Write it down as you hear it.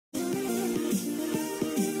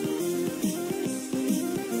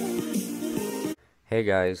Hey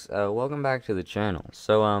guys, welcome back to the channel.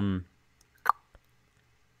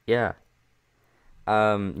 Yeah,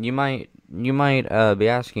 you might be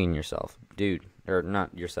asking yourself, dude, or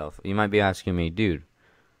not yourself. You might be asking me, dude,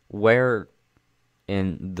 where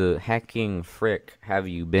in the hecking frick have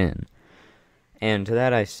you been? And to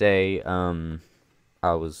that I say,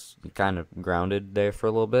 I was kind of grounded there for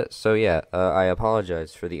a little bit. So yeah, I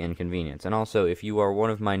apologize for the inconvenience. And also, if you are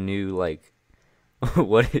one of my new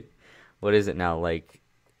what, what is it now, like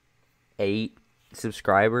 8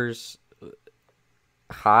 subscribers?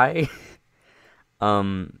 Hi.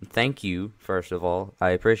 Thank you, first of all.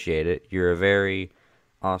 I appreciate it. You're a very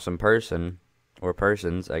awesome person, or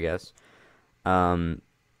persons, I guess. Um,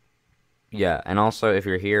 yeah, and also if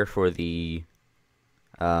you're here for like an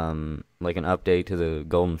update to the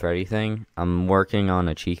Golden Freddy thing, I'm working on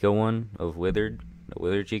a Chica one a Withered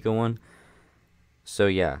Chica one. So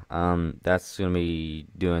yeah, that's gonna be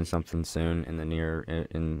doing something soon in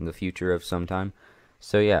in the future of some time.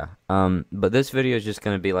 So yeah, but this video is just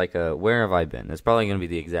gonna be like a where have I been? That's probably gonna be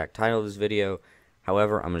the exact title of this video.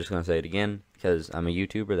 However, I'm just gonna say it again because I'm a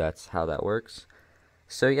YouTuber. That's how that works.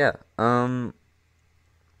 So yeah, so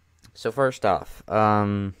first off,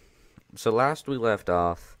 so last we left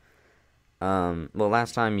off, well,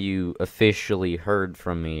 last time you officially heard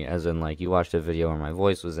from me, as in like you watched a video where my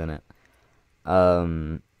voice was in it.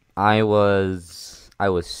 Um, I was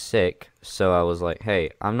sick, so I was like,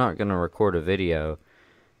 hey, I'm not gonna record a video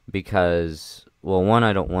because, well, one,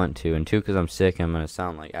 I don't want to, and two, because I'm sick and I'm gonna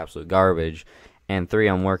sound like absolute garbage, and three,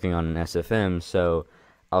 I'm working on an SFM, so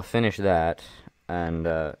I'll finish that, and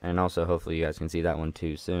also hopefully you guys can see that one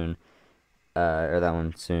too soon, or that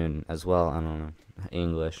one soon as well. I don't know,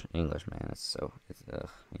 English, man, it's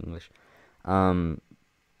English. Um,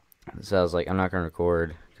 so I was like, I'm not gonna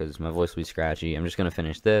record because my voice will be scratchy. I'm just gonna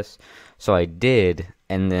finish this. So I did,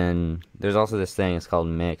 and then there's also this thing. It's called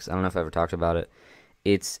Mix. I don't know if I ever talked about it.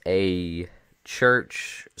 It's a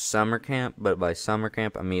church summer camp, but by summer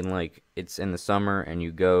camp I mean like it's in the summer and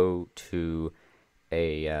you go to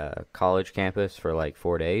a college campus for like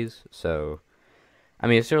 4 days. So I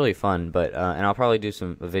mean it's really fun, but and I'll probably do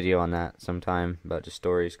a video on that sometime about just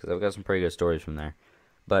stories because I've got some pretty good stories from there.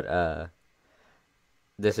 But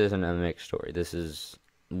this isn't a mixed story. This is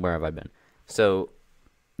where have I been? So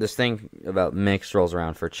this thing about mixed rolls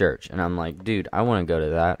around for church, and I'm like, dude, I want to go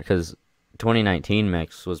to that because 2019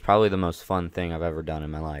 mix was probably the most fun thing I've ever done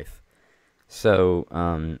in my life. So,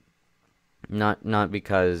 not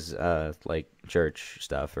because like church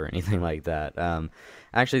stuff or anything like that.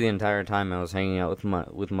 Actually, the entire time I was hanging out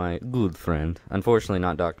with my good friend. Unfortunately,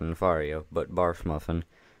 not Doctor Nefario, but Barf Muffin.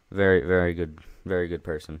 Very good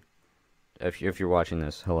person. If you're watching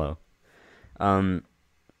this, hello. Um,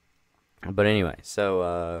 but anyway,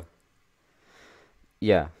 so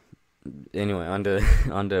yeah. Anyway, onto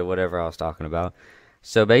onto whatever I was talking about.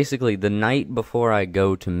 So basically, the night before I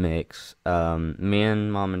go to mix, me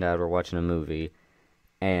and mom and dad were watching a movie,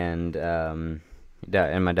 and and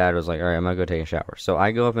my dad was like, "All right, I'm gonna go take a shower." So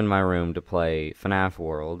I go up in my room to play FNAF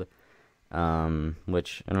World,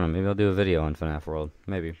 which I don't know, maybe I'll do a video on FNAF World,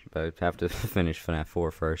 maybe, but I have to finish FNAF 4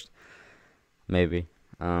 first, maybe.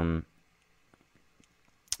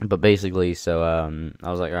 But basically, so I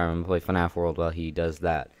was like, "All right, I'm gonna play FNAF World while he does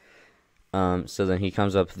that." So then he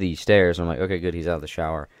comes up the stairs. I'm like, okay, good, he's out of the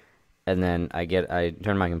shower. And then I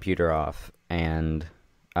turn my computer off and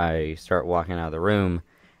I start walking out of the room.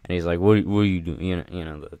 And he's like, what are you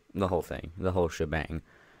doing? The whole thing, the whole shebang.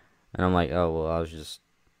 And I'm like, oh, well, I was just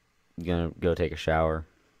gonna go take a shower.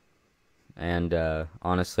 And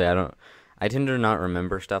honestly, I tend to not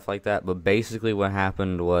remember stuff like that. But basically, what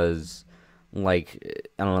happened was, like,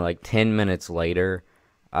 I don't know, like 10 minutes later,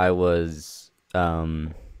 I was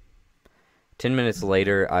 10 minutes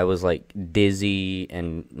later, I was like dizzy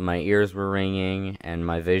and my ears were ringing and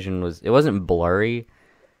my vision it wasn't blurry,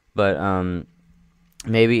 but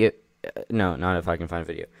maybe no, not if I can find a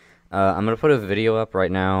video. I'm gonna put a video up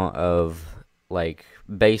right now of like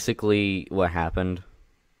basically what happened.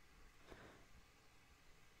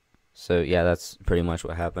 So yeah, that's pretty much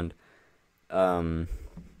what happened. Um,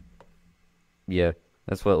 yeah,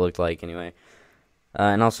 that's what it looked like anyway.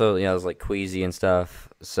 And also, yeah, I was like queasy and stuff.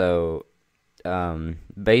 So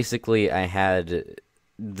basically I had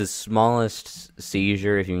the smallest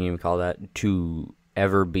seizure, if you can even call that, to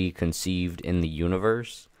ever be conceived in the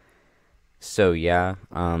universe. So yeah,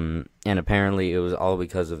 and apparently it was all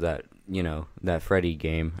because of that, that Freddy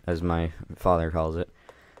game, as my father calls it.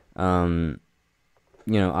 Um,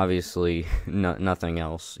 obviously, nothing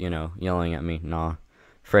else, yelling at me, nah.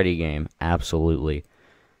 Freddy game, absolutely.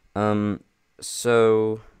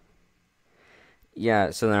 So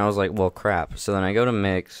yeah, so then I was like, well, crap. So then I go to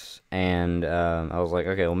mix, and I was like,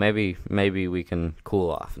 okay, well, maybe we can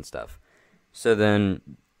cool off and stuff. So then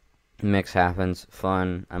mix happens,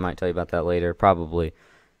 fun. I might tell you about that later, probably.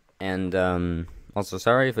 And also,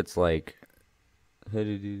 sorry if it's like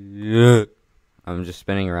I'm just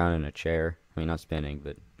spinning around in a chair. I mean, not spinning,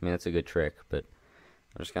 but I mean that's a good trick. But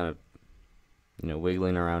I'm just kind of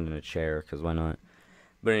wiggling around in a chair because why not?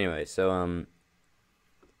 But anyway, so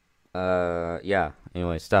yeah.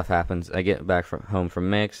 Anyway, stuff happens. I get back from home from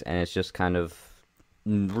mix, and it's just kind of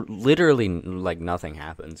literally like nothing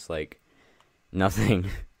happens. Like nothing.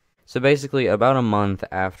 So basically, about a month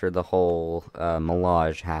after the whole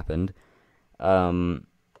melange happened, um,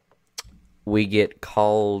 we get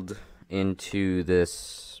called into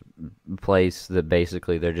this place that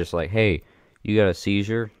basically they're just like, "Hey, you got a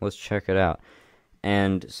seizure? Let's check it out."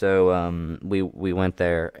 And so we went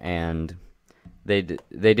there, and they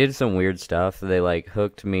did some weird stuff. They like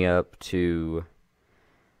hooked me up to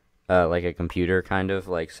like a computer kind of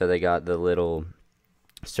like, so they got the little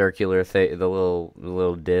circular thing, the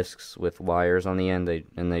little discs with wires on the end.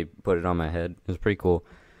 They put it on my head. It was pretty cool.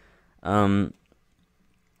 Um,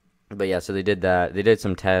 but yeah, so they did that. They did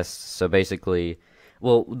some tests. So basically,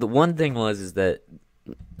 well, the one thing was is that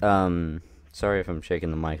sorry if I'm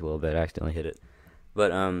shaking the mic a little bit. I accidentally hit it.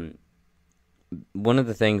 But one of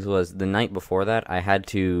the things was the night before that I had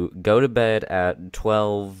to go to bed at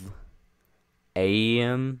 12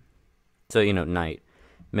 a.m. So night.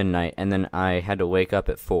 Midnight, and then I had to wake up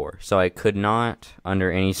at 4. So I could not, under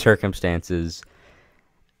any circumstances,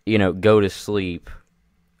 go to sleep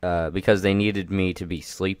because they needed me to be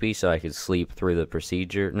sleepy so I could sleep through the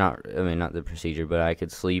procedure. Not the procedure, but I could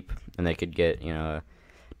sleep and they could get, a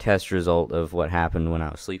test result of what happened when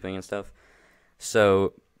I was sleeping and stuff.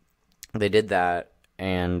 So they did that,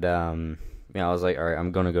 and I was like, all right,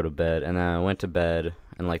 I'm going to go to bed. And then I went to bed,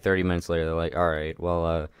 and like 30 minutes later, they're like, all right,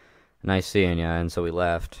 well, nice seeing you. And so we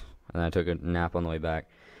left, and I took a nap on the way back.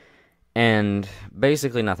 And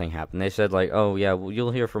basically nothing happened. They said like, oh yeah, well, you'll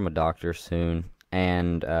hear from a doctor soon.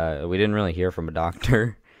 And we didn't really hear from a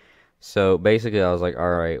doctor. So basically I was like, all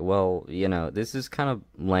right, well, this is kind of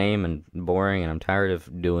lame and boring, and I'm tired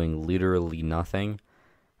of doing literally nothing.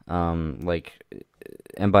 Like,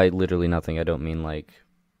 and by literally nothing, I don't mean like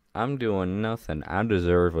I'm doing nothing. I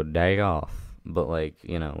deserve a day off. But like,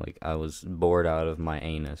 like I was bored out of my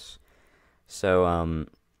anus. So,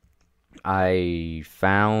 I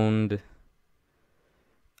found,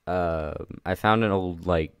 I found an old,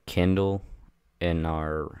 like, Kindle in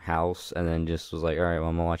our house, and then just was like, alright, well,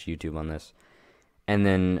 I'm gonna watch YouTube on this. And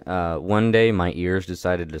then, one day, my ears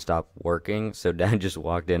decided to stop working, so Dad just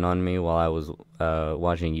walked in on me while I was,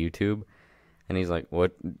 watching YouTube, and he's like,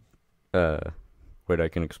 what, wait, I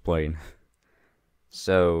can explain.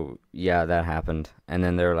 So, yeah, that happened. And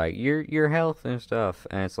then they're like, your health and stuff,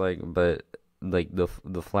 and it's like, but like the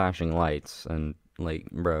flashing lights and like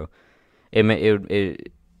bro, it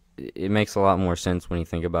makes a lot more sense when you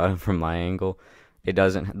think about it from my angle. It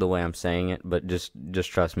doesn't the way I'm saying it, but just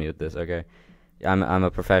trust me with this, okay? I'm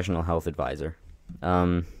a professional health advisor.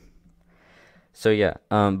 Um so yeah,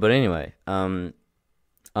 but anyway, I want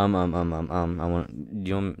do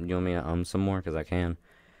you want me to some more, cuz I can.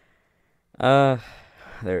 Uh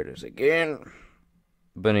there it is again.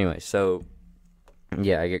 But anyway, so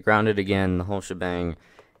yeah, I get grounded again, the whole shebang.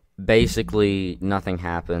 Basically, nothing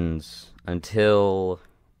happens until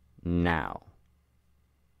now.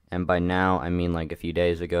 And by now, I mean like a few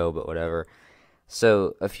days ago, but whatever.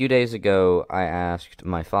 So, a few days ago, I asked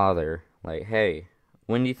my father, like, hey,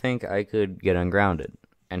 when do you think I could get ungrounded?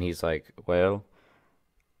 And he's like, well,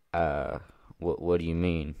 what do you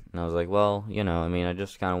mean? And I was like, well, I mean, I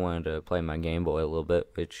just kind of wanted to play my Game Boy a little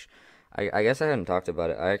bit, which I guess I hadn't talked about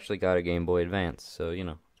it. I actually got a Game Boy Advance, so,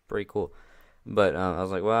 it's pretty cool. But I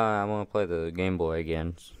was like, well, I want to play the Game Boy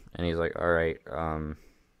again. And he's like, all right,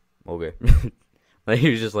 okay. Like,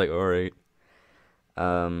 he was just like, all right.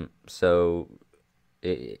 So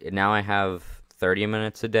now I have 30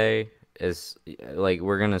 minutes a day. Is like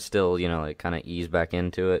we're gonna still, like kind of ease back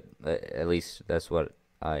into it. At least that's what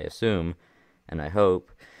I assume, and I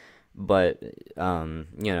hope. But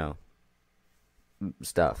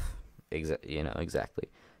stuff. Exactly.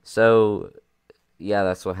 So yeah,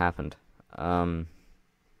 that's what happened. Um,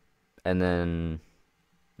 and then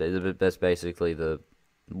that's basically the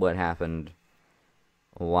what happened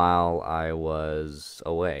while I was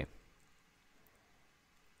away.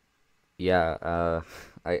 Yeah,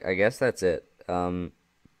 I guess that's it.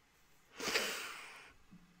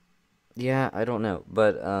 Yeah, I don't know,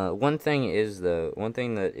 but one thing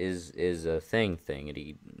that is a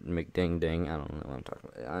thingity McDing ding. I don't know what I'm talking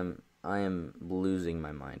about. I am losing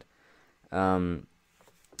my mind. Um,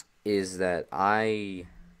 is that I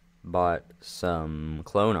bought some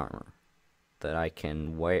clone armor that I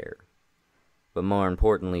can wear. But more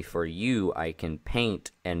importantly for you, I can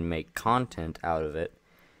paint and make content out of it.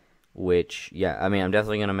 Which, yeah, I mean, I'm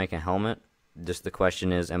definitely going to make a helmet. Just the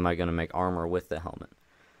question is, am I going to make armor with the helmet?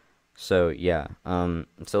 So, yeah.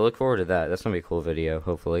 So look forward to that. That's going to be a cool video,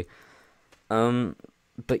 hopefully.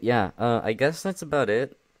 But yeah, I guess that's about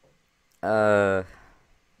it. Uh,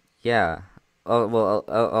 yeah. Oh, well,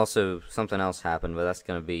 also, something else happened, but that's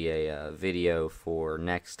going to be a video for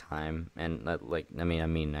next time. And, I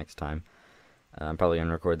mean next time. I'm probably going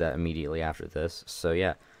to record that immediately after this. So,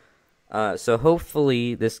 yeah. So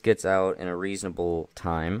hopefully this gets out in a reasonable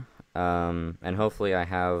time. And hopefully I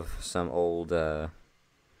have some old,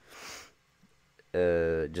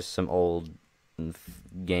 just some old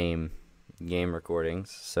game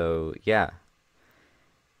recordings. So, yeah.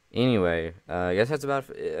 Anyway, I guess that's about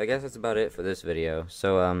it for this video.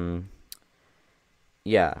 So,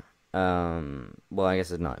 yeah. Well, I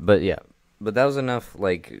guess it's not, but yeah. But that was enough,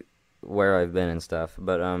 like, where I've been and stuff.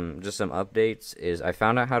 But, just some updates is I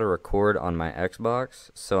found out how to record on my Xbox,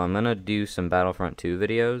 so I'm gonna do some Battlefront 2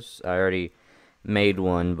 videos. I already made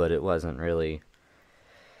one, but it wasn't really,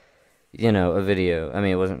 a video. I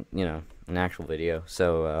mean, it wasn't, an actual video.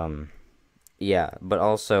 So, yeah, but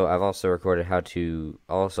also I've also recorded how to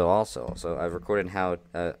I've recorded how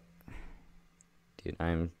dude,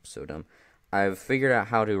 I'm so dumb. I've figured out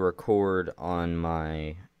how to record on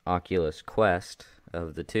my Oculus Quest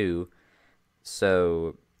of the two.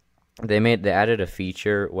 So they added a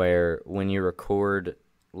feature where when you record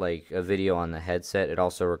like a video on the headset, it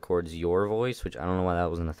also records your voice, which I don't know why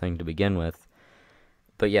that wasn't a thing to begin with.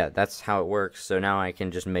 But yeah, that's how it works. So now I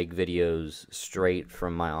can just make videos straight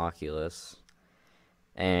from my Oculus.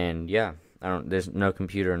 And yeah, there's no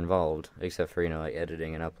computer involved except for, like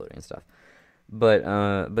editing and uploading and stuff. But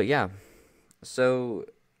yeah. So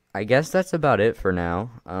I guess that's about it for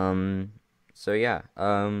now. So yeah.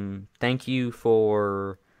 Thank you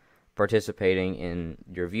for participating in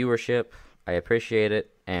your viewership. I appreciate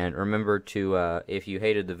it. And remember to if you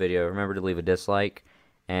hated the video, remember to leave a dislike,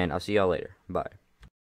 and I'll see y'all later. Bye.